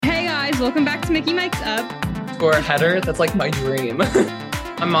welcome back to Mickey Mike's Up. Score a header, that's like my dream.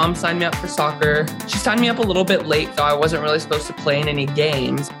 My mom signed me up for soccer. She signed me up a little bit late, though I wasn't really supposed to play in any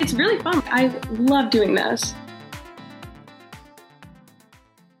games. It's really fun. I love doing this.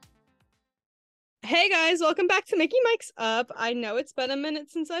 Hey guys, welcome back to Mickey Mike's Up. I know it's been a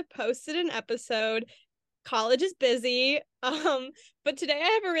minute since I've posted an episode. College is busy. But today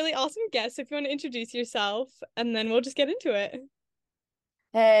I have a really awesome guest. If you want to introduce yourself, and then we'll just get into it.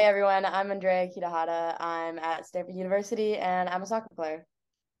 Hey everyone, I'm Andrea Kitahara. I'm at Stanford University and I'm a soccer player.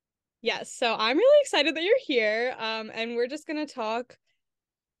 Yes, so I'm really excited that you're here. And we're just gonna talk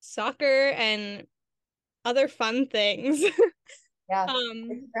soccer and other fun things. Yeah,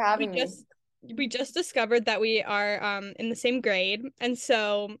 thanks for having me. We just discovered that we are in the same grade, and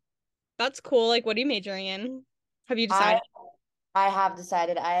so that's cool. Like, what are you majoring in? Have you decided? I have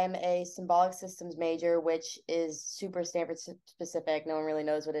decided. I am a symbolic systems major, which is super Stanford specific. No one really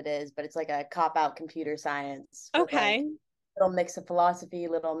knows what it is, but it's like a cop-out computer science. Okay. Like little mix of philosophy,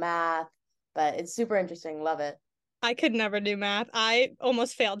 little math, but it's super interesting. Love it. I could never do math. I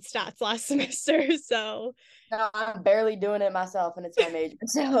almost failed stats last semester, so No, I'm barely doing it myself, and it's my major.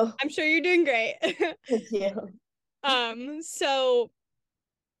 So I'm sure you're doing great. thank you. So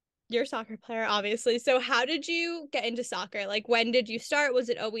you're a soccer player, obviously. So how did you get into soccer? Like, when did you start? Was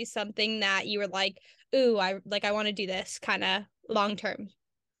it always something that you were like, ooh, I want to do this kind of long term?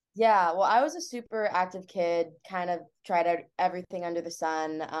 Yeah, well, I was a super active kid, kind of tried out everything under the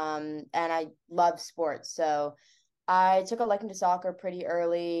sun, and I loved sports. So I took a liking to soccer pretty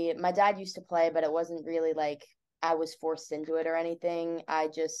early. My dad used to play, but it wasn't really like I was forced into it or anything. I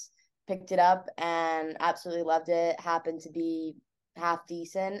just picked it up and absolutely loved it. Happened to be half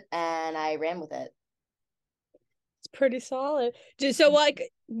decent, and I ran with it. It's pretty solid. So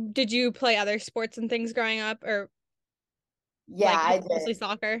like, did you play other sports and things growing up, or Yeah, like I mostly did.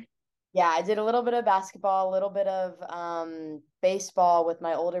 soccer? Yeah, I did a little bit of basketball, a little bit of baseball with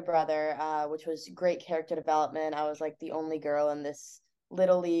my older brother, which was great character development. I was like the only girl in this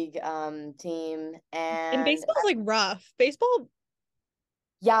little league team, And and baseball's like rough. Baseball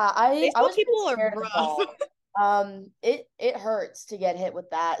yeah, I was pretty people are scared of the rough. ball. It hurts to get hit with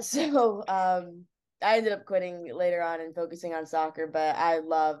that. So I ended up quitting later on and focusing on soccer, but I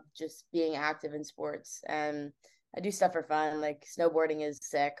love just being active in sports and I do stuff for fun. Like snowboarding is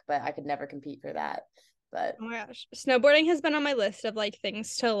sick, but I could never compete for that. But Oh my gosh. Snowboarding has been on my list of like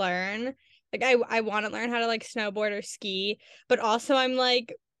things to learn. Like I want to learn how to like snowboard or ski, but also I'm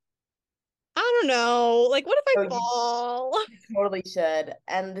like, I don't know. Like, what if oh, I fall? you totally should.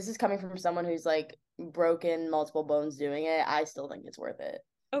 And this is coming from someone who's like broken multiple bones doing it. I still think it's worth it.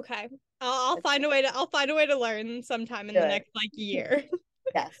 Okay. I'll find a way to learn sometime in the Good. next like year.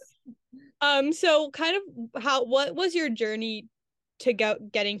 Yes. So kind of what was your journey to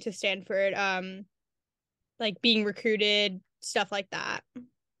getting to Stanford? Like being recruited, stuff like that.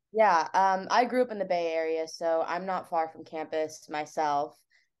 Yeah, I grew up in the Bay Area, so I'm not far from campus myself.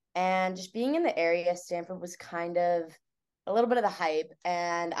 And just being in the area, Stanford was kind of a little bit of the hype.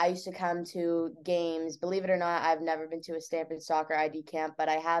 And I used to come to games. Believe it or not, I've never been to a Stanford soccer ID camp, but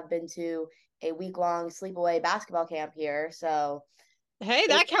I have been to a week-long sleepaway basketball camp here. So Hey,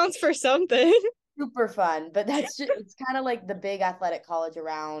 that it's counts for something. super fun. But that's just, it's kind of like the big athletic college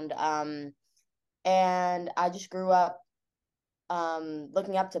around. And I just grew up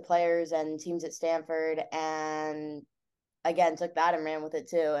looking up to players and teams at Stanford and again took that and ran with it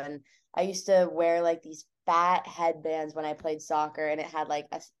too. And I used to wear like these fat headbands when I played soccer and it had like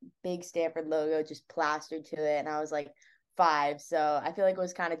a big Stanford logo just plastered to it and I was like 5. So I feel like it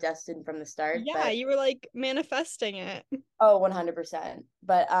was kind of destined from the start, Yeah, but you were like manifesting it. oh, 100%.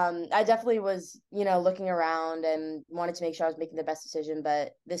 But I definitely was, looking around and wanted to make sure I was making the best decision,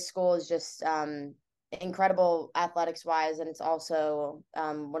 but this school is just incredible athletics wise and it's also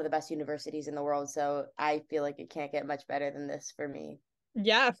one of the best universities in the world, so I feel like it can't get much better than this for me.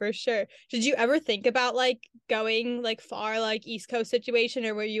 Yeah, for sure. Did you ever think about like going like far, like East Coast situation,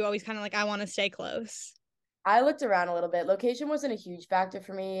 or were you always kind of like, I want to stay close? I looked around a little bit. Location wasn't a huge factor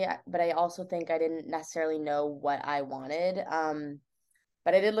for me, but I also think I didn't necessarily know what I wanted.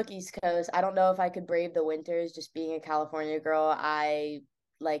 But I did look East Coast. I don't know if I could brave the winters just being a California girl. I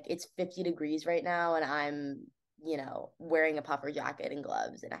like it's 50 degrees right now and I'm, wearing a puffer jacket and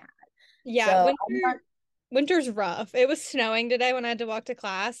gloves and a hat. Yeah, So I'm not, winter's rough. It was snowing today when I had to walk to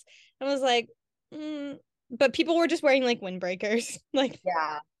class. I was like, but people were just wearing like windbreakers. Like,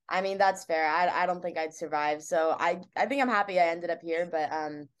 yeah. I mean, that's fair. I don't think I'd survive. So I think I'm happy I ended up here, but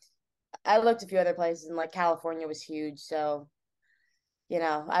I looked a few other places and like California was huge, so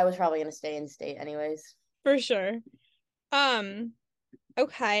I was probably gonna stay in state anyways. for sure. Um,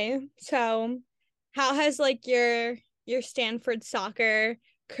 Okay. So how has like your Stanford soccer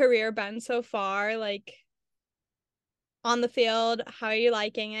career been so far? Like on the field, how are you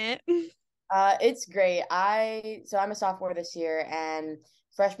liking it? It's great. I'm a sophomore this year, and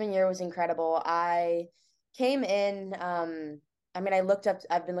freshman year was incredible. I came in, I've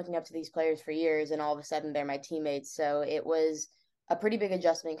been looking up to these players for years, and all of a sudden they're my teammates. So it was a pretty big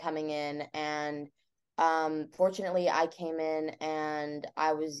adjustment coming in, and fortunately I came in and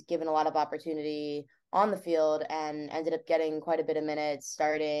I was given a lot of opportunity on the field and ended up getting quite a bit of minutes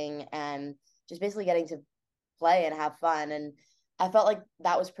starting and just basically getting to play and have fun. And I felt like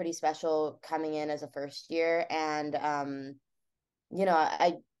that was pretty special coming in as a first year. And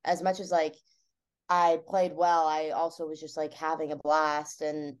I as much as like I played well, I also was just like having a blast,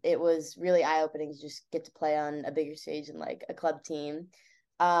 and it was really eye-opening to just get to play on a bigger stage in like a club team.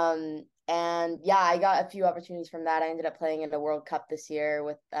 And yeah, I got a few opportunities from that. I ended up playing in the World Cup this year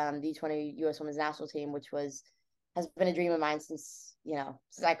with the U20 US Women's National Team, which has been a dream of mine since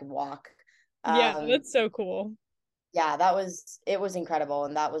I could walk. Yeah, Um, that's so cool. yeah, it was incredible,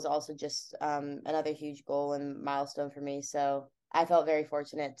 and that was also just another huge goal and milestone for me. So I felt very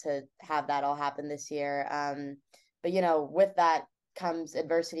fortunate to have that all happen this year. But with that comes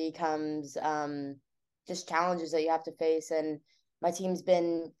adversity, comes just challenges that you have to face, and my team's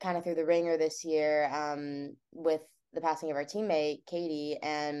been kind of through the ringer this year with the passing of our teammate Katie,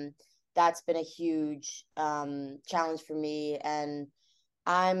 and that's been a huge challenge for me. And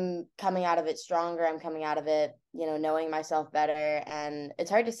I'm coming out of it stronger. I'm coming out of it, knowing myself better. And it's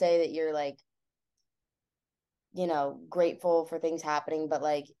hard to say that you're like, grateful for things happening, but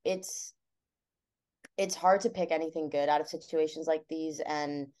like it's hard to pick anything good out of situations like these.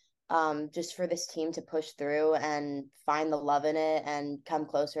 And just for this team to push through and find the love in it and come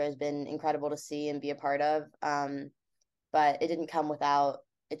closer has been incredible to see and be a part of. But it didn't come without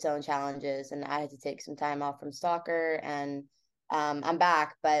its own challenges, and I had to take some time off from soccer, and I'm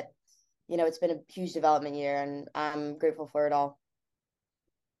back, but it's been a huge development year, and I'm grateful for it all.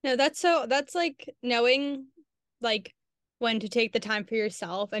 No, that's like knowing like when to take the time for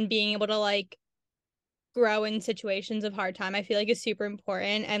yourself and being able to like grow in situations of hard time, I feel like is super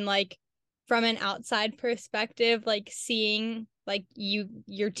important. And like from an outside perspective, like seeing like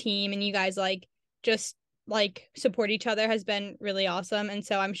your team and you guys like just like support each other has been really awesome. And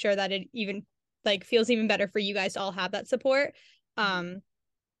so I'm sure that it even like feels even better for you guys to all have that support. Um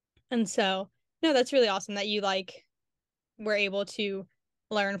and so no, that's really awesome that you like were able to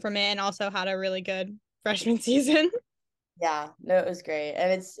learn from it and also had a really good freshman season. Yeah, no, it was great.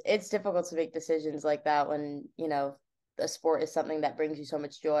 And it's difficult to make decisions like that when, a sport is something that brings you so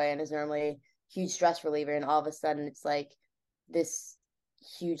much joy and is normally a huge stress reliever, and all of a sudden it's like this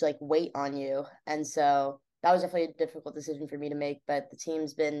huge like weight on you. And so that was definitely a difficult decision for me to make, but the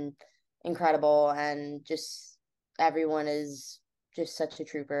team's been incredible, and just everyone is just such a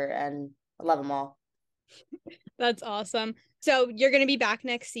trooper, and I love them all. That's awesome. So you're gonna be back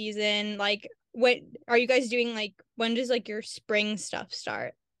next season. Like, what are you guys doing? Like, when does like your spring stuff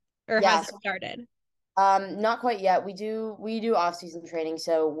start, or Yeah, has it started? not quite yet. We do off-season training,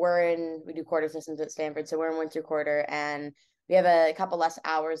 so we do quarter systems at Stanford, so we're in winter quarter, and we have a couple less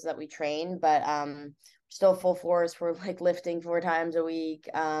hours that we train, but still full force. We're like lifting 4 times a week,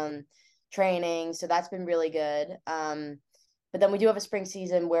 training, so that's been really good. But then we do have a spring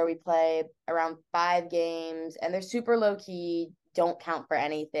season where we play around 5 games, and they're super low key, don't count for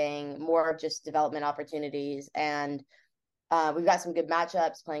anything, more of just development opportunities. And we've got some good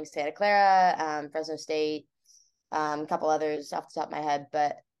matchups playing Santa Clara, Fresno State, a couple others off the top of my head,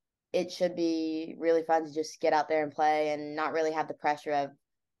 but it should be really fun to just get out there and play and not really have the pressure of,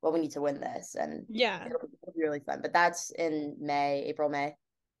 well, we need to win this. And Yeah. it'll be really fun. But that's in April, May.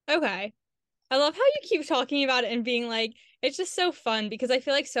 Okay. I love how you keep talking about it and being like, it's just so fun because I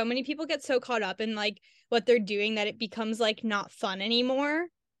feel like so many people get so caught up in like what they're doing that it becomes like not fun anymore.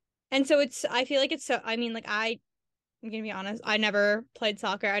 And so I feel like it's so, I mean, like I'm gonna be honest, I never played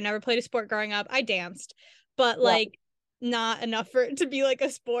soccer. I never played a sport growing up. I danced, but Yeah. like not enough for it to be like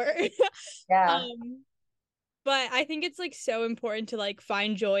a sport. Yeah. um, but I think it's like so important to like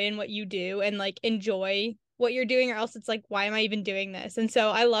find joy in what you do and like enjoy what you're doing, or else it's like, why am I even doing this? And so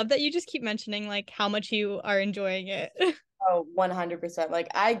I love that you just keep mentioning like how much you are enjoying it. Oh, 100%. Like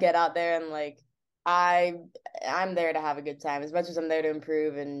I get out there and like I I'm there to have a good time. As much as I'm there to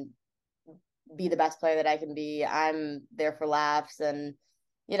improve and be the best player that I can be, I'm there for laughs, and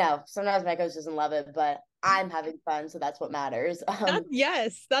sometimes my coach doesn't love it, but I'm having fun, so that's what matters.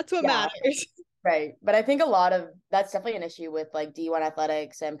 Yes, that's what Yeah, matters. right. But I think a lot of that's definitely an issue with like D1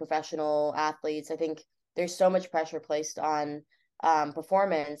 athletics and professional athletes. I think there's so much pressure placed on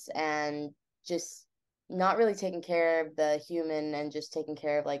performance, and just not really taking care of the human and just taking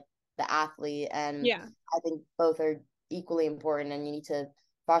care of like the athlete. And Yeah. I think both are equally important, and you need to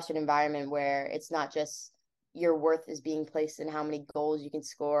foster an environment where it's not just your worth is being placed in how many goals you can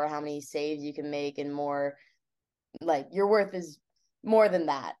score, how many saves you can make, and more like your worth is more than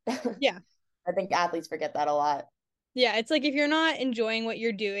that. Yeah. I think athletes forget that a lot. Yeah, it's like if you're not enjoying what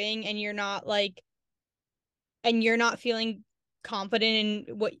you're doing and you're not feeling confident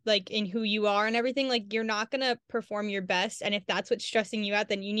in what like in who you are and everything, like you're not gonna perform your best. And if that's what's stressing you out,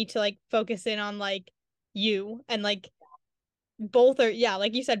 then you need to like focus in on like you and like both are, yeah,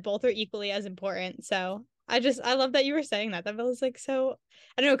 like you said, both are equally as important. So I love that you were saying that. That feels like so,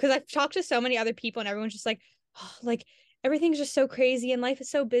 I don't know, because I've talked to so many other people and everyone's just like, oh, like everything's just so crazy and life is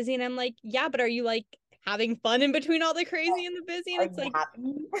so busy. And I'm like, yeah, but are you like having fun in between all the crazy and the busy? And Are it's you like,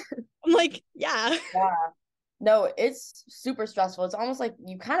 happy? I'm like, yeah. Yeah. No, it's super stressful. It's almost like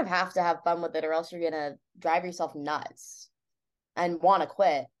you kind of have to have fun with it, or else you're gonna drive yourself nuts and want to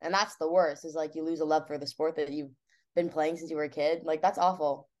quit. And that's the worst, is like you lose a love for the sport that you've been playing since you were a kid. Like that's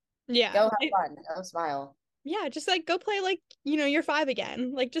awful. Yeah. Go have fun. Go smile. Yeah, just like go play like, you're five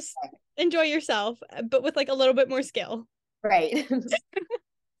again. Like just enjoy yourself, but with like a little bit more skill. Right.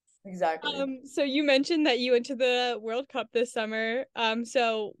 Exactly. So you mentioned that you went to the World Cup this summer.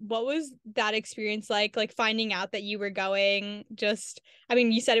 So what was that experience like finding out that you were going? Just, I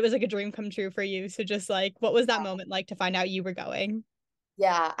mean, you said it was like a dream come true for you. So just like, what was that moment like to find out you were going?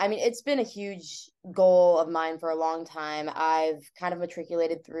 Yeah, I mean, it's been a huge goal of mine for a long time. I've kind of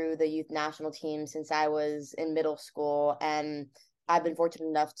matriculated through the youth national team since I was in middle school, and I've been fortunate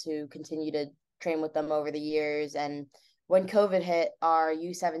enough to continue to train with them over the years. And when COVID hit, our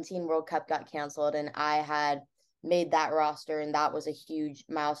U17 World Cup got canceled, and I had made that roster, and that was a huge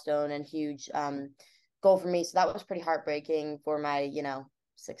milestone and huge goal for me. So that was pretty heartbreaking for my,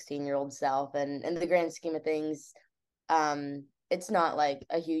 16-year-old self. And in the grand scheme of things, it's not like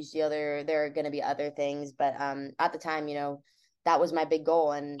a huge deal. There are going to be other things, but at the time, that was my big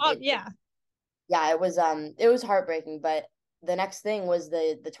goal, and Oh, yeah. it was heartbreaking. But the next thing was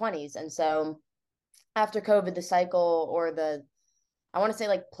the 20s, and so after COVID, the cycle, or the, I want to say,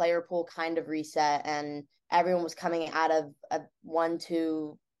 like, player pool kind of reset, and everyone was coming out of a 1,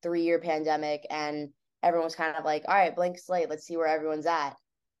 2, 3 year pandemic, and everyone was kind of like, all right, blank slate, let's see where everyone's at.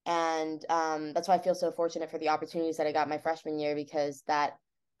 And that's why I feel so fortunate for the opportunities that I got my freshman year, because that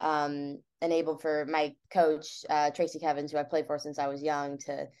enabled for my coach, Tracy Kevins, who I played for since I was young,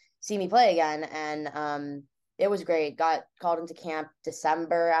 to see me play again. And it was great. Got called into camp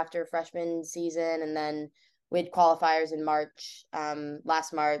December after freshman season, and then we had qualifiers in March,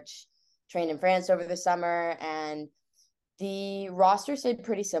 last March, trained in France over the summer, and the roster stayed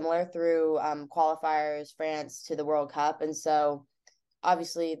pretty similar through qualifiers, France to the World Cup. And so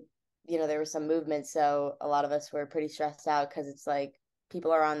obviously, there was some movement, so a lot of us were pretty stressed out, because it's like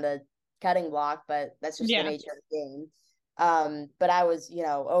people are on the cutting block, but that's just the nature of the game. But I was,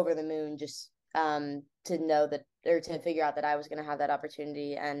 over the moon, just to know that, or to figure out that I was going to have that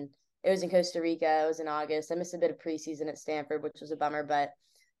opportunity. And it was in Costa Rica. It was in August. I missed a bit of preseason at Stanford, which was a bummer, but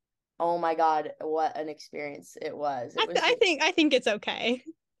oh my God, what an experience it was. It was I think it's okay.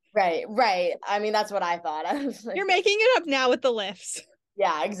 Right. I mean, that's what I thought. I was like, You're making it up now with the lifts.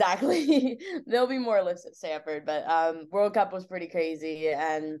 yeah, exactly. There'll be more lifts at Stanford, but World Cup was pretty crazy,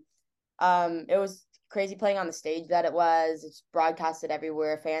 and it was crazy playing on the stage that it was. It's broadcasted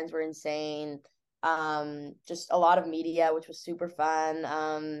everywhere. Fans were insane. Just a lot of media, which was super fun.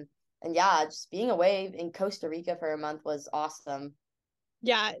 And yeah, just being away in Costa Rica for a month was awesome.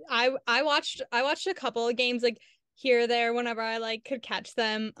 Yeah, I watched a couple of games like here or there whenever I like could catch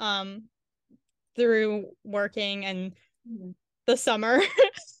them through working and the summer.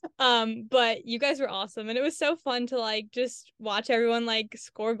 But you guys were awesome, and it was so fun to like just watch everyone like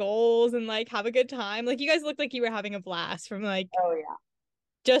score goals and like have a good time. Like you guys looked like you were having a blast from like, oh yeah,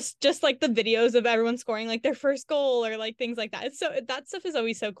 just like the videos of everyone scoring like their first goal or like things like that. It's so, that stuff is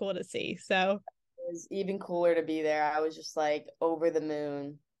always so cool to see. So it was even cooler to be there. I was just like over the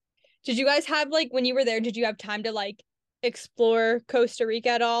moon. did you guys have like when you were there, did you have time to like explore Costa Rica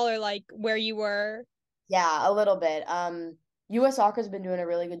at all, or like where you were? Yeah, a little bit. US Soccer's been doing a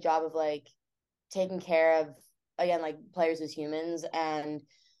really good job of like taking care of, again, like players as humans, and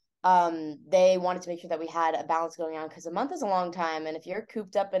they wanted to make sure that we had a balance going on, because a month is a long time, and if you're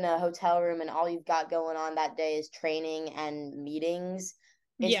cooped up in a hotel room and all you've got going on that day is training and meetings,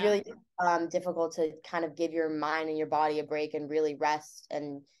 it's really difficult to kind of give your mind and your body a break and really rest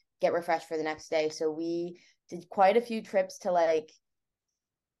and get refreshed for the next day. So we did quite a few trips to, like,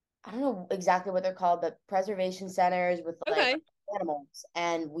 I don't know exactly what they're called, but preservation centers with like Okay. animals,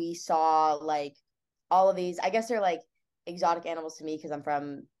 and we saw like all of these. I guess they're like exotic animals to me because I'm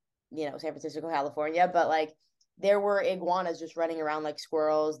from, San Francisco, California, but like there were iguanas just running around like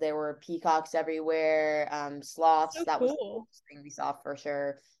squirrels. There were peacocks everywhere, sloths. So That was the cool. coolest thing we saw for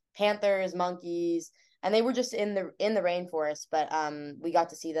sure. Panthers, monkeys, and they were just in the rainforest, but we got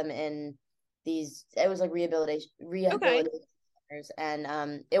to see them in these. It was like Okay. rehabilitation centers,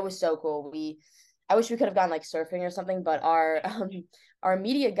 and it was so cool. I wish we could have gone like surfing or something, but our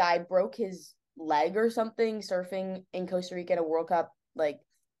media guy broke his leg or something surfing in Costa Rica at a World Cup like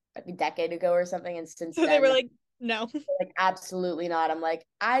a decade ago or something, and since So they were then, like, no. like, absolutely not. I'm like,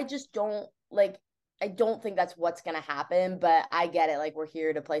 I just don't like. I don't think that's what's gonna happen, but I get it. Like, we're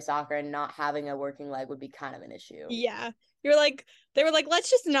here to play soccer, and not having a working leg would be kind of an issue. Yeah. You're like, they were like, let's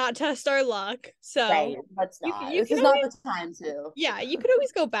just not test our luck. So Right. Let's not. you This can is not always, the time to. yeah, you could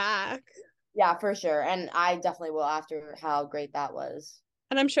always go back. Yeah, for sure. And I definitely will after how great that was.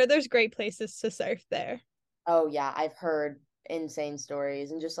 And I'm sure there's great places to surf there. Oh yeah, I've heard insane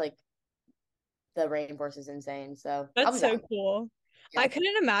stories, and just like the rainforest is insane. So I'll That's be so back. cool. Yeah. I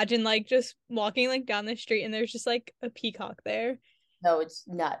couldn't imagine like just walking like down the street and there's just like a peacock there. No, it's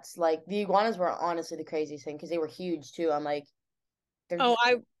nuts. Like the iguanas were honestly the craziest thing because they were huge too. I'm like, they're Oh,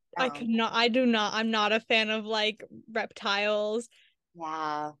 just I down. could not, I do not, I'm not a fan of like reptiles. Yeah.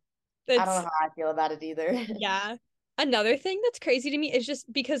 I don't It's know how I feel about it either. Yeah. Another thing that's crazy to me is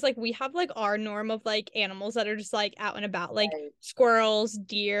just because like we have like our norm of like animals that are just like out and about, like Right. squirrels,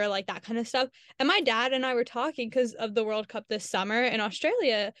 deer, like that kind of stuff. And my dad and I were talking because of the World Cup this summer in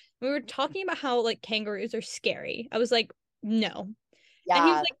Australia. We were talking about how like kangaroos are scary. I was like, no. And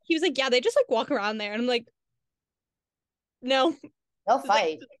Yeah, he was like, yeah, they just like walk around there. And I'm like, no. they'll I was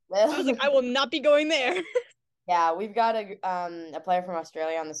like, fight. I will not be going there. Yeah, we've got a player from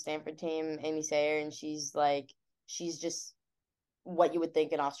Australia on the Stanford team, Amy Sayer, and she's just what you would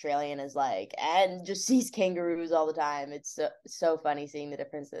think an Australian is like, and just sees kangaroos all the time. It's so funny seeing the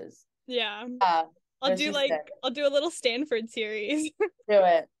differences. Yeah. Yeah, I'll but it's do just sick. I'll do a little Stanford series. Do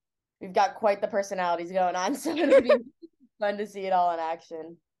it. We've got quite the personalities going on, so it'll be fun to see it all in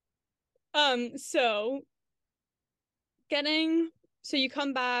action. So getting so you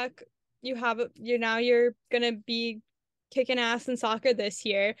come back, you're gonna be kicking ass in soccer this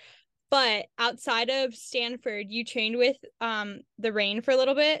year. But outside of Stanford, you trained with the Rain for a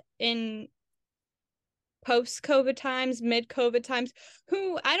little bit in post-COVID times, mid-COVID times,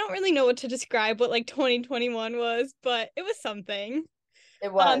 who I don't really know what to describe what like 2021 was, but it was something. It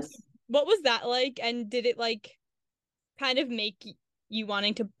So was. what was that like? And did it like kind of make you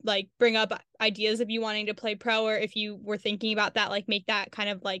wanting to like bring up ideas of you wanting to play pro, or if you were thinking about that, like make that kind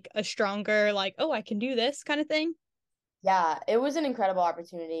of like a stronger, like, oh, I can do this kind of thing? Yeah, it was an incredible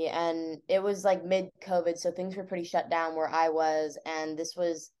opportunity, and it was like mid-COVID, so things were pretty shut down where I was, and this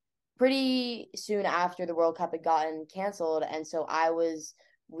was pretty soon after the World Cup had gotten canceled, and so I was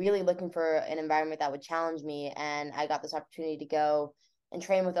really looking for an environment that would challenge me, and I got this opportunity to go and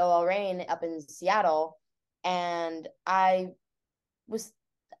train with OL Reign up in Seattle, and I was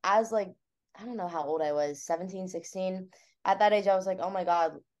as like I don't know how old I was, 17, 16. At that age, I was like, "Oh my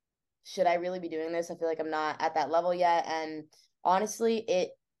God, should I really be doing this? I feel like I'm not at that level yet." And honestly, it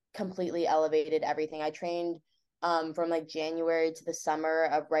completely elevated everything. I trained from like January to the summer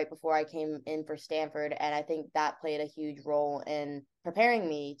of right before I came in for Stanford. And I think that played a huge role in preparing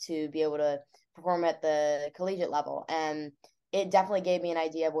me to be able to perform at the collegiate level. And it definitely gave me an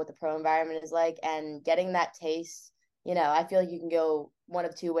idea of what the pro environment is like, and getting that taste. I feel like you can go one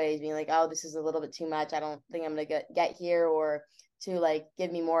of two ways, being like, oh, this is a little bit too much. I don't think I'm gonna get here, or to like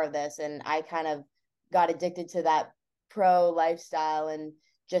give me more of this. And I kind of got addicted to that pro lifestyle, and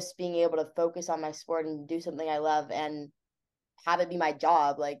just being able to focus on my sport and do something I love and have it be my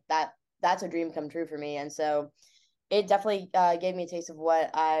job. Like that's a dream come true for me. And so it definitely gave me a taste of what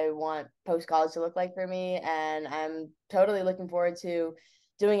I want post college to look like for me. And I'm totally looking forward to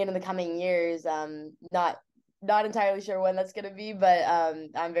doing it in the coming years. Not entirely sure when that's going to be, but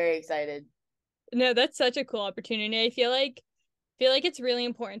I'm very excited. No, that's such a cool opportunity. I feel like it's really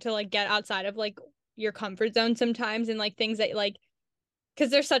important to like get outside of like your comfort zone sometimes, and like things that like, because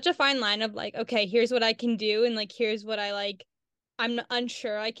there's such a fine line of like, okay, here's what I can do, and like here's what I like I'm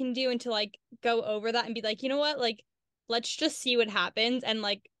unsure I can do, and to like go over that and be like, you know what, like let's just see what happens. And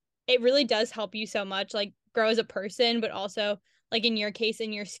like it really does help you so much like grow as a person, but also like in your case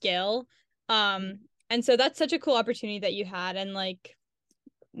in your skill. And so that's such a cool opportunity that you had. And like,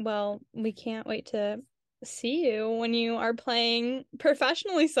 well, we can't wait to see you when you are playing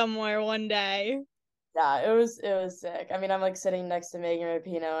professionally somewhere one day. Yeah, it was sick. I mean, I'm like sitting next to Megan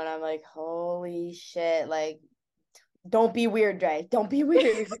Rapinoe, and I'm like, holy shit, like don't be weird, Dre. Don't be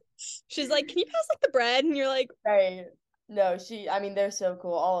weird. She's like, can you pass like the bread? And you're like, Right. No, I mean, they're so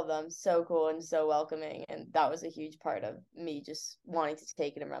cool. All of them, so cool and so welcoming. And that was a huge part of me just wanting to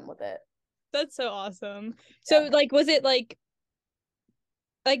take it and run with it. that's so awesome. So like, was it like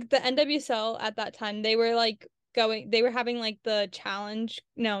the NWSL at that time, they were like they were having like the challenge,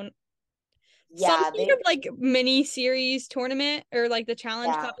 no, some Yeah, sort of like mini series tournament or like the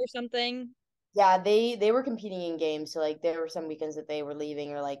Challenge Cup or something. Yeah, they were competing in games, so like there were some weekends that they were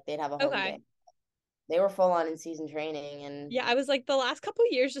leaving or like they'd have a home Okay. game. They were full on in season training and Yeah, I was like the last couple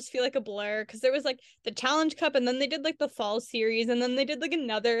years just feel like a blur because there was like the Challenge Cup and then they did like the fall series and then they did like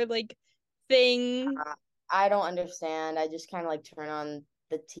another like thing. I don't understand. I just kind of like turn on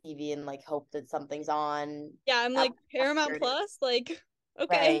the TV and like hope that something's on. Yeah, I'm like Paramount Plus, like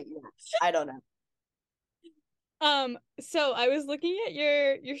okay. Right. I don't know. So I was looking at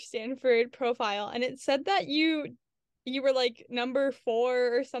your Stanford profile and it said that you were like number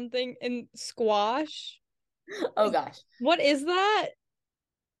 4 or something in squash. Oh gosh. What is that?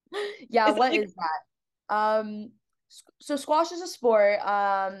 Yeah, Is what like... is that? So squash is a sport.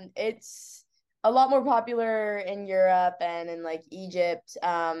 It's a lot more popular in Europe and in like Egypt.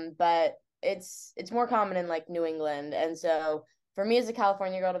 But it's more common in like New England. And so for me as a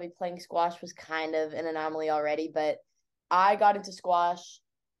California girl to be playing squash was kind of an anomaly already, but I got into squash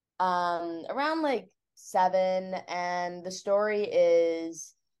around like 7, and the story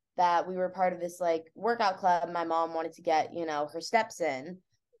is that we were part of this like workout club. My mom wanted to get, her steps in.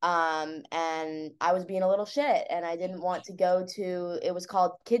 And I was being a little shit and I didn't want to go to, it was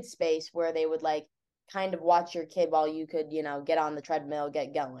called Kids Space, where they would like kind of watch your kid while you could, get on the treadmill,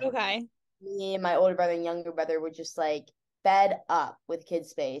 get going. Okay. Me and my older brother and younger brother were just like fed up with Kids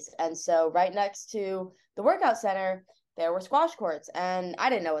Space. And so right next to the workout center, there were squash courts. And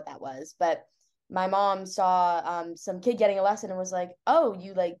I didn't know what that was, but my mom saw some kid getting a lesson and was like, "Oh,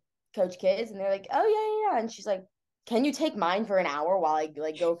 you like coach kids?" And they're like, "Oh yeah, yeah." And she's like, "Can you take mine for an hour while I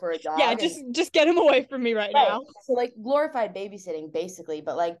like go for a jog?" Yeah, just get him away from me right now. So like glorified babysitting basically,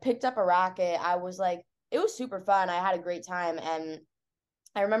 but like picked up a racket. I was like, it was super fun. I had a great time. And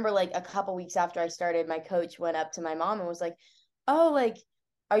I remember like a couple weeks after I started, my coach went up to my mom and was like, "Oh, like,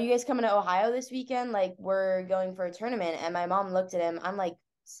 are you guys coming to Ohio this weekend? Like, we're going for a tournament." And my mom looked at him. I'm like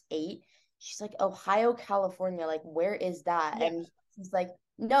 8. She's like, "Ohio, California. Like, where is that?" Yeah. And he's like,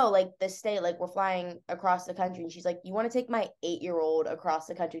 "No, like the state. Like, we're flying across the country." And she's like, "You want to take my 8-year-old across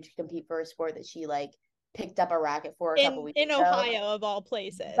the country to compete for a sport that she like picked up a racket for a couple weeks in ago?" Ohio of all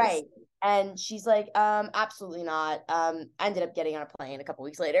places. Right. And she's like, absolutely not. I ended up getting on a plane a couple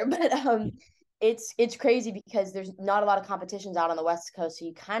weeks later, but it's crazy because there's not a lot of competitions out on the West Coast, so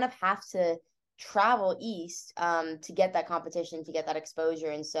you kind of have to travel east to get that competition, to get that exposure.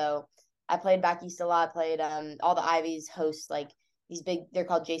 And so I played back east a lot, played all the Ivies host like these big, they're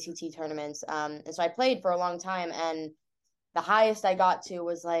called JCT tournaments. And so I played for a long time, and the highest I got to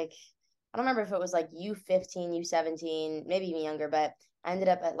was like, I don't remember if it was like U15, U17, maybe even younger, but I ended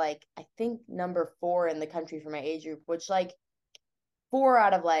up at like, I think number 4 in the country for my age group, which like 4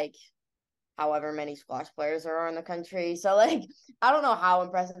 out of like however many squash players there are in the country. So like, I don't know how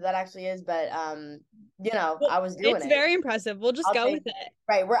impressive that actually is, but Well, I was doing it's it. very impressive. We'll just go with it.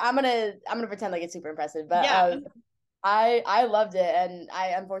 Right. I'm gonna pretend like it's super impressive, but Yeah. I loved it, and I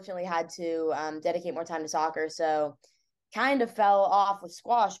unfortunately had to dedicate more time to soccer, so kind of fell off with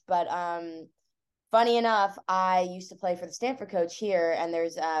squash. But funny enough, I used to play for the Stanford coach here, and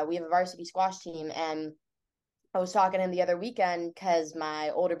we have a varsity squash team. And I was talking to him the other weekend because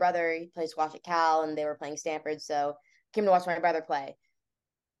my older brother, he plays squash at Cal, and they were playing Stanford, so came to watch my brother play.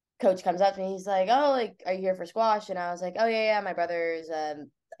 Coach comes up to me, he's like, "Oh, like, are you here for squash?" And I was like, "Oh yeah, yeah, my brother's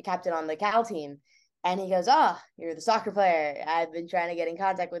captain on the Cal team." And he goes, "Oh, you're the soccer player. I've been trying to get in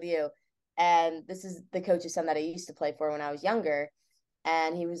contact with you." And this is the coach's son that I used to play for when I was younger.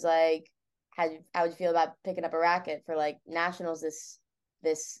 And he was like, how would you feel about picking up a racket for like nationals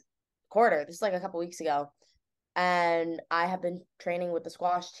this quarter? This is like a couple weeks ago. And I have been training with the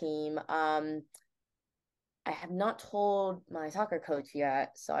squash team. I have not told my soccer coach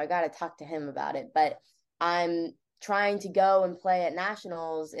yet, so I got to talk to him about it. But I'm trying to go and play at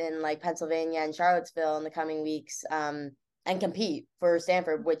nationals in like Pennsylvania and Charlottesville in the coming weeks, and compete for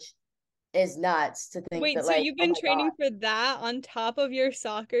Stanford, which is nuts to think Wait, that so like, you've oh been my God. training for that on top of your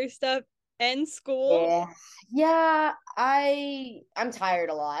soccer stuff and school? Yeah. Yeah, I'm tired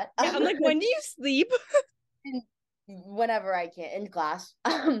a lot. Yeah, I'm like, when do you sleep? Whenever I can in class.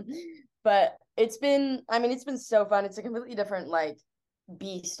 But it's been so fun. It's a completely different like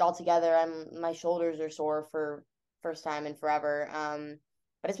beast altogether. My shoulders are sore for first time in forever.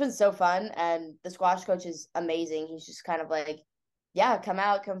 But it's been so fun, and the squash coach is amazing. He's just kind of like, yeah, come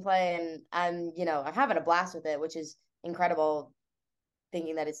out, come play, and I'm having a blast with it, which is incredible,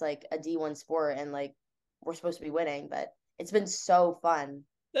 thinking that it's like a D1 sport and like we're supposed to be winning, but it's been so fun.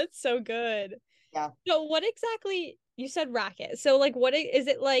 That's so good. Yeah. So what exactly, you said racket. So like what is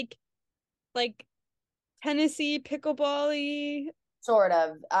it like Tennessee pickleball-y? Sort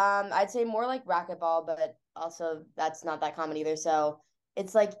of. I'd say more like racquetball, but also that's not that common either. So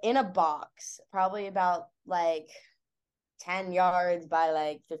it's like in a box, probably about like 10 yards by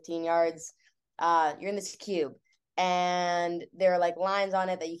like 15 yards. You're in this cube, and there are like lines on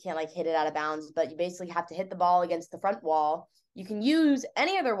it that you can't like hit it out of bounds, but you basically have to hit the ball against the front wall. You can use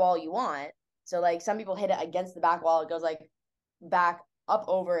any other wall you want. So like some people hit it against the back wall, it goes like back up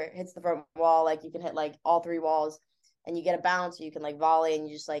over, it hits the front wall. Like you can hit like all three walls, and you get a bounce, or you can like volley, and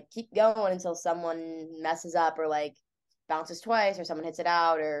you just like keep going until someone messes up or like bounces twice, or someone hits it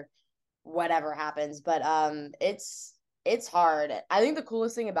out, or whatever happens. But it's hard. I think the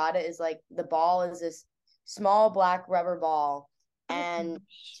coolest thing about it is like the ball is this small black rubber ball, and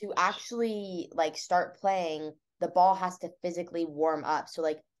to actually like start playing, the ball has to physically warm up. So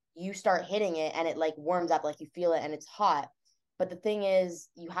like you start hitting it and it like warms up, like you feel it and it's hot. But the thing is,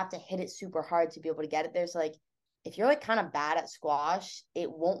 you have to hit it super hard to be able to get it there. So like if you're like kind of bad at squash,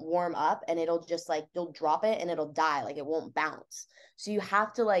 it won't warm up, and it'll just like you'll drop it and it'll die, like it won't bounce. So you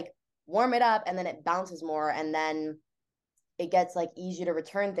have to like warm it up, and then it bounces more, and then it gets like easier to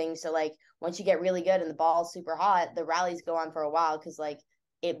return things. So like once you get really good and the ball's super hot, the rallies go on for a while because like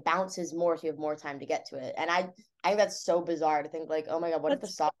it bounces more, so you have more time to get to it. And I think that's so bizarre to think like, oh my God, what if the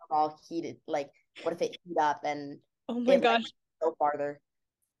soccer ball heated, like what if it heat up and oh my gosh, like, go farther?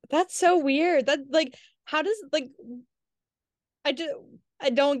 that's so weird. That like how does like I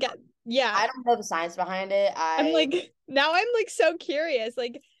don't get, yeah. I don't know the science behind it. I'm like now I'm like so curious.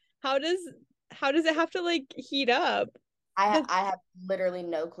 Like how does it have to like heat up? I have literally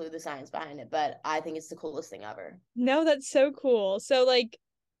no clue the science behind it, but I think it's the coolest thing ever. No, that's so cool. So like,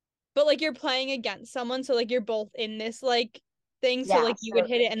 but like you're playing against someone, so like you're both in this like thing, so Yeah, like you would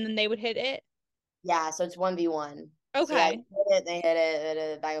hit it and then they would hit it. Yeah, so it's 1v1. So yeah, Okay. you hit it, they hit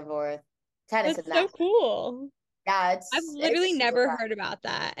it, back and forth. Tennis That's and so that. cool. Yeah, I've literally it's super never fun. heard about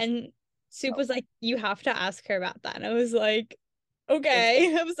that. And Soup was So like, you have to ask her about that. And I was like,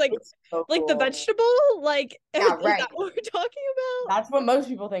 okay. I was like it's so the cool. vegetable? Like, Yeah, is right. that what we're talking about? That's what most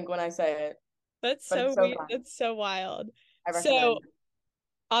people think when I say it. That's But so it's so weird. fun. That's so wild. I So recommend.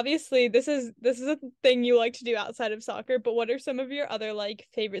 obviously this is a thing you like to do outside of soccer, but what are some of your other like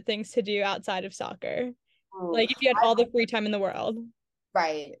favorite things to do outside of soccer? Ooh, Like if you had all the free time in the world.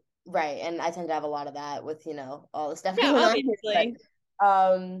 right, right. And I tend to have a lot of that with, all the stuff Yeah, going on here. obviously.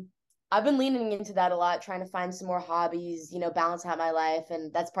 But I've been leaning into that a lot, trying to find some more hobbies, balance out my life.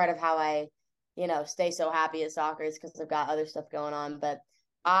 And that's part of how I, stay so happy at soccer, is because I've got other stuff going on. But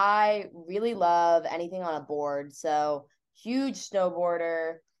I really love anything on a board. So huge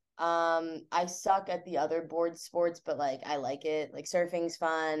snowboarder. I suck at the other board sports, but like I like it. Like surfing's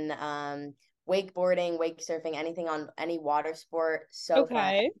fun. Wakeboarding, wake surfing, anything on any water sport, so fun.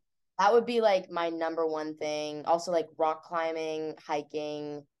 Okay. That would be like my number one thing. Also like rock climbing,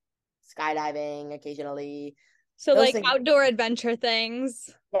 hiking, skydiving occasionally. So Those like things. outdoor adventure things.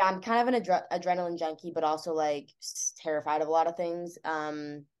 Yeah, I'm kind of an adrenaline junkie, but also like terrified of a lot of things.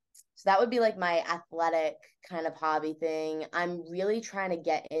 So that would be like my athletic kind of hobby thing. I'm really trying to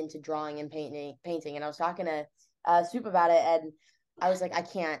get into drawing and painting. And I was talking to Soup about it, and I was like, I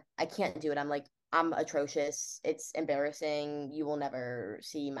can't do it. I'm atrocious. It's embarrassing. You will never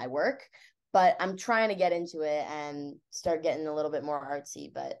see my work. But I'm trying to get into it and start getting a little bit more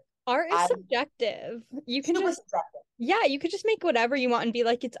artsy. But Art is I'm subjective. You can super just, subjective. yeah, you could just make whatever you want and be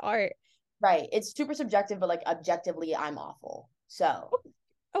like, it's art. Right. It's super subjective, but like objectively, I'm awful. So,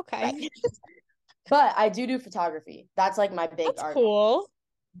 Okay. right. But I do photography. That's like my big That's art. cool.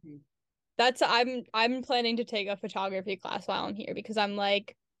 Mhm. That's I'm planning to take a photography class while I'm here because I'm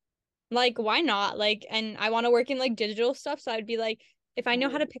like why not? Like, and I want to work in like digital stuff, so I'd be like, if I know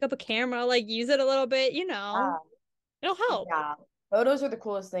how to pick up a camera, like use it a little bit, it'll help. Yeah. Photos are the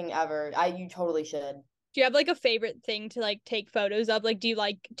coolest thing ever. You totally should. Do you have like a favorite thing to like take photos of? Like, do you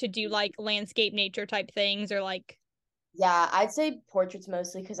like to do like landscape nature type things or like Yeah, I'd say portraits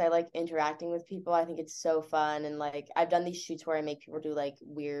mostly because I like interacting with people. I think it's so fun, and like I've done these shoots where I make people do like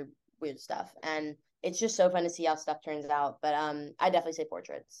weird stuff, and it's just so fun to see how stuff turns out. But I definitely say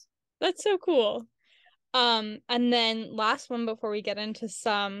portraits. that's so cool. And then last one before we get into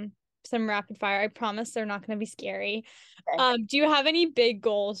some rapid fire. I promise they're not going to be scary. Okay. Do you have any big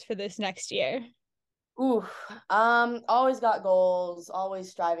goals for this next year? Ooh, always got goals, always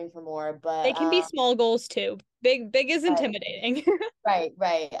striving for more, They but can be small goals too. Big is right, intimidating. right.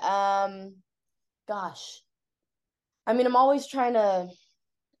 Gosh. I mean, I'm always trying to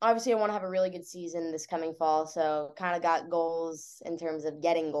obviously I want to have a really good season this coming fall, so kind of got goals in terms of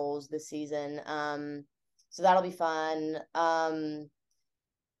getting goals this season. So that'll be fun.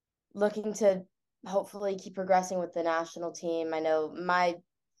 Looking to hopefully keep progressing with the national team. I know my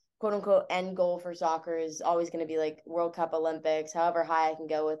quote unquote end goal for soccer is always going to be like World Cup, Olympics, however high I can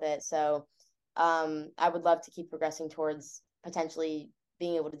go with it. So I would love to keep progressing towards potentially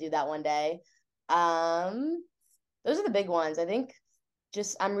being able to do that one day. Those are the big ones. I think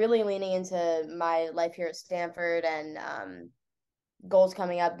just I'm really leaning into my life here at Stanford and goals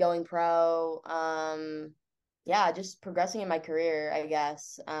coming up, going pro. Yeah, just progressing in my career, I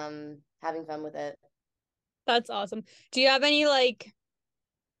guess. Having fun with it. That's awesome. Do you have any like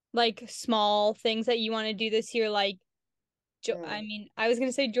small things that you want to do this year? Like, I Mm. mean, I was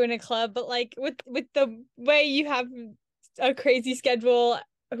gonna say join a club, but like with the way you have a crazy schedule,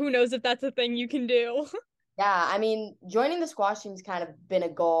 who knows if that's a thing you can do? Yeah, I mean, joining the squash team's kind of been a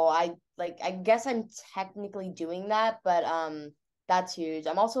goal. I guess I'm technically doing that, but that's huge.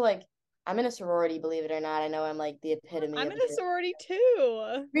 I'm also like I'm in a sorority, believe it or not. I know I'm like the epitome I'm of in a a sorority.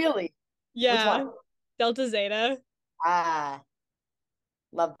 sorority too. Really? Which Yeah, one? Delta Zeta. Ah,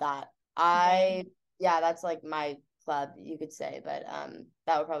 love that. Yeah. Yeah, that's like my club, you could say, but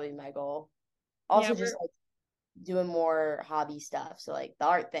that would probably be my goal. Yeah, Also just like doing more hobby stuff. So like the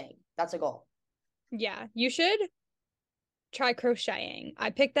art thing, that's a goal. you should try crocheting. I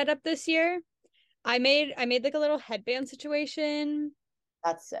picked that up this year. I made like a little headband situation.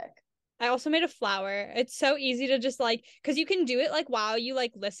 That's sick. I also made a flower. It's so easy to just like because you can do it like while you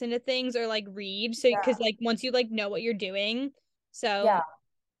like listen to things or like read. So because Yeah. like once you like know what you're doing. So Yeah.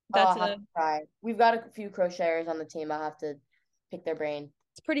 Oh, that's I'll have to try. We've got a few crocheters on the team. I'll have to pick their brain.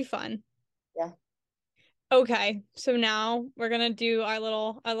 it's pretty fun. Yeah. Okay, so now we're gonna do our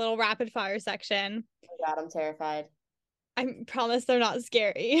little rapid fire section. Oh God, I'm terrified. I promise they're not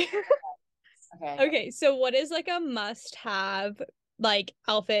scary. Okay. Okay, so what is like a must have like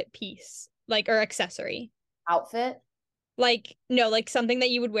outfit piece like or accessory? Outfit. Like no, like something that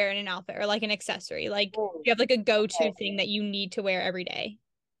you would wear in an outfit or like an accessory. Like Oh, you have like a go-to okay. thing that you need to wear every day.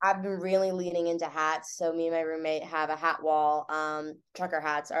 I've been really leaning into hats. So me and my roommate have a hat wall. Trucker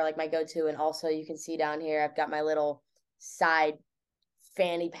hats are like my go-to. And also you can see down here, I've got my little side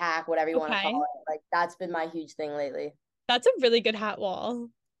fanny pack, whatever you want to call Okay. it. Like that's been my huge thing lately. That's a really good hat wall.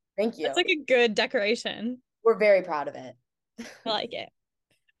 Thank That's you. like a good decoration. We're very proud of it. I like it.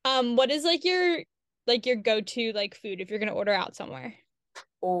 What is like your go-to like food if you're gonna order out somewhere?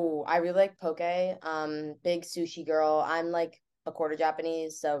 Oh, I really like poke. Big sushi girl. I'm like a quarter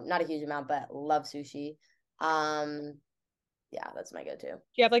Japanese, so not a huge amount, but love sushi. Um, yeah, that's my go-to. Do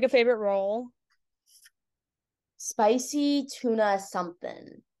you have like a favorite roll? Spicy tuna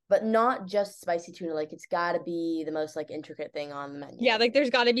something, but not just spicy tuna. Like it's got to be the most like intricate thing on the Yeah, menu. like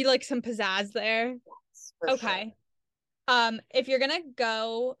there's got to be like some pizzazz there. For sure. Okay. If you're gonna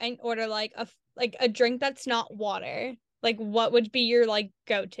go and order like a drink that's not water, like what would be your like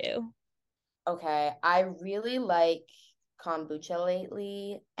go-to? Okay, I really like kombucha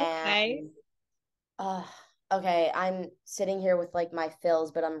lately, Okay. and uh, okay, I'm sitting here with like my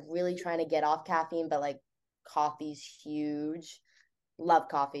fills, but I'm really trying to get off caffeine, but like coffee's huge. Love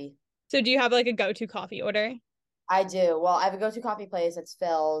coffee. So do you have like a go-to coffee order? I do. Well, I have a go-to coffee place. It's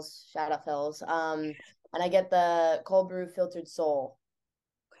Phil's. Shout out Phil's. And I get the cold brew filtered soul.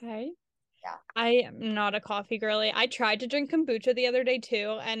 Okay. Yeah. I am not a coffee girly. I tried to drink kombucha the other day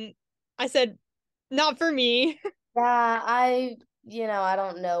too, and I said, not for me. Yeah, I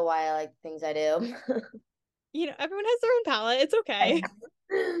don't know why I like things I do. Everyone has their own palate. It's okay.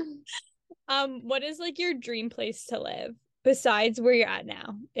 Right. What is like your dream place to live besides where you're at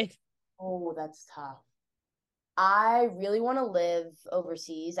now? If Oh, that's tough. I really want to live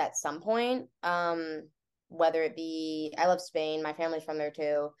overseas at some point. Whether it be, I love Spain. My family's from there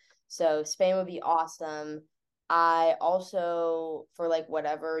too. So Spain would be awesome. I also, for like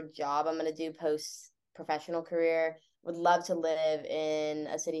whatever job I'm gonna do post professional career, would love to live in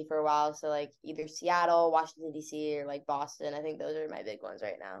a city for a while. So like either Seattle, Washington, D.C., or like Boston. I think those are my big ones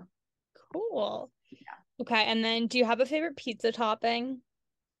right now. cool. Okay, and then do you have a favorite pizza topping?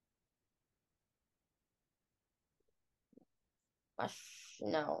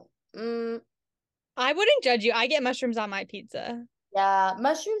 No. I wouldn't judge you. I get mushrooms on my pizza. Yeah,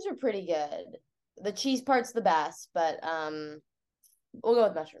 mushrooms are pretty good. The cheese part's the best, but we'll go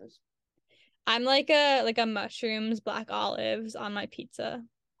with mushrooms. I'm like a mushrooms, black olives on my pizza.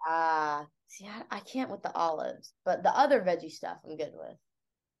 Ah, See, I can't with the olives, but the other veggie stuff I'm good with.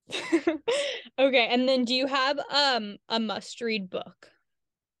 Okay, and then do you have a must-read book?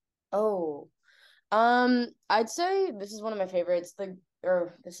 Oh, I'd say this is one of my favorites.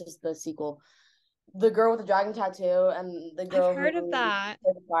 This is the sequel. The Girl with the Dragon Tattoo and The Girl I've heard of Who that.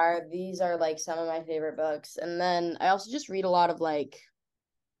 Played the Fire. These are like some of my favorite books. And then I also just read a lot of like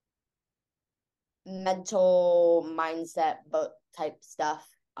mental mindset book type stuff.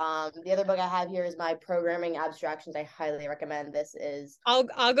 The other book I have here is my Programming Abstractions. I highly recommend. This is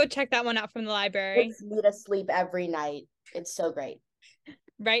I'll go check that one out from the library. puts me to sleep every night. It's so great.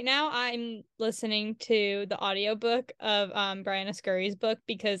 Right now I'm listening to the audiobook of Brianna Scurry's book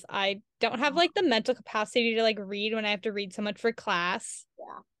because I don't have like the mental capacity to like read when I have to read so much for class.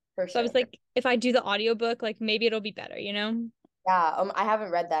 Yeah, for So I sure. was like, if I do the audiobook, like maybe it'll be better, you know? Yeah, I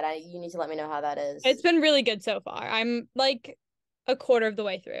haven't read that. You need to let me know how that is. It's been really good so far. I'm like a quarter of the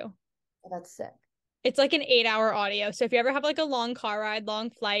way through. That's sick. It's like an 8-hour audio. So if you ever have like a long car ride, long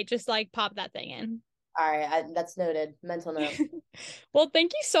flight, just like pop that thing in. All right, that's noted. Mental note. Well,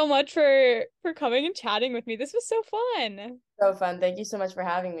 thank you so much for coming and chatting with me. This was so fun. So fun. Thank you so much for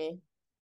having me.